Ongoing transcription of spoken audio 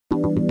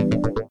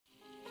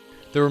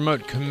The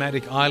remote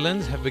Kermadec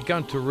Islands have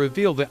begun to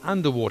reveal their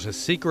underwater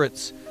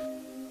secrets.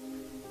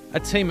 A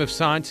team of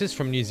scientists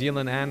from New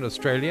Zealand and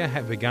Australia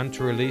have begun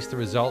to release the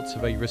results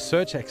of a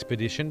research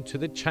expedition to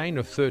the chain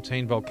of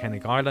 13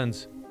 volcanic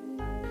islands.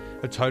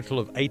 A total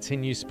of 18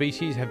 new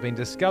species have been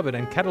discovered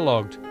and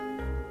catalogued.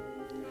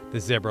 The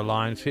zebra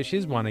lionfish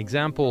is one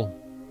example.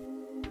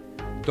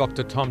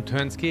 Dr. Tom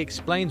Turnsky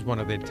explains one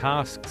of their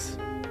tasks.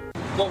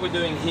 What we're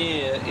doing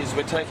here is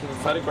we're taking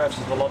photographs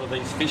of a lot of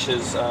these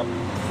fishes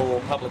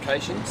for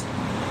publications,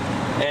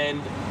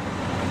 and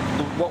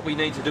what we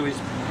need to do is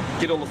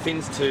get all the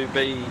fins to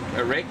be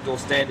erect or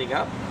standing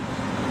up,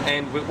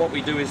 and what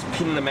we do is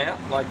pin them out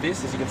like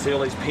this. As you can see, all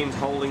these pins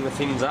holding the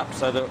fins up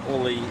so that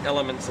all the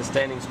elements are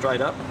standing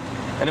straight up,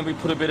 and then we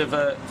put a bit of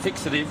a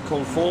fixative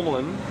called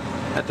formalin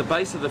at the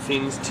base of the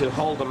fins to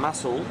hold the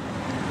muscle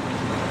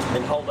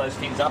and hold those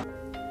fins up.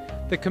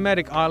 The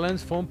Kermadec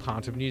Islands form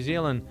part of New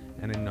Zealand,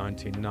 and in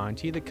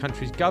 1990 the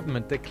country's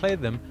government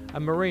declared them a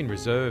marine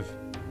reserve.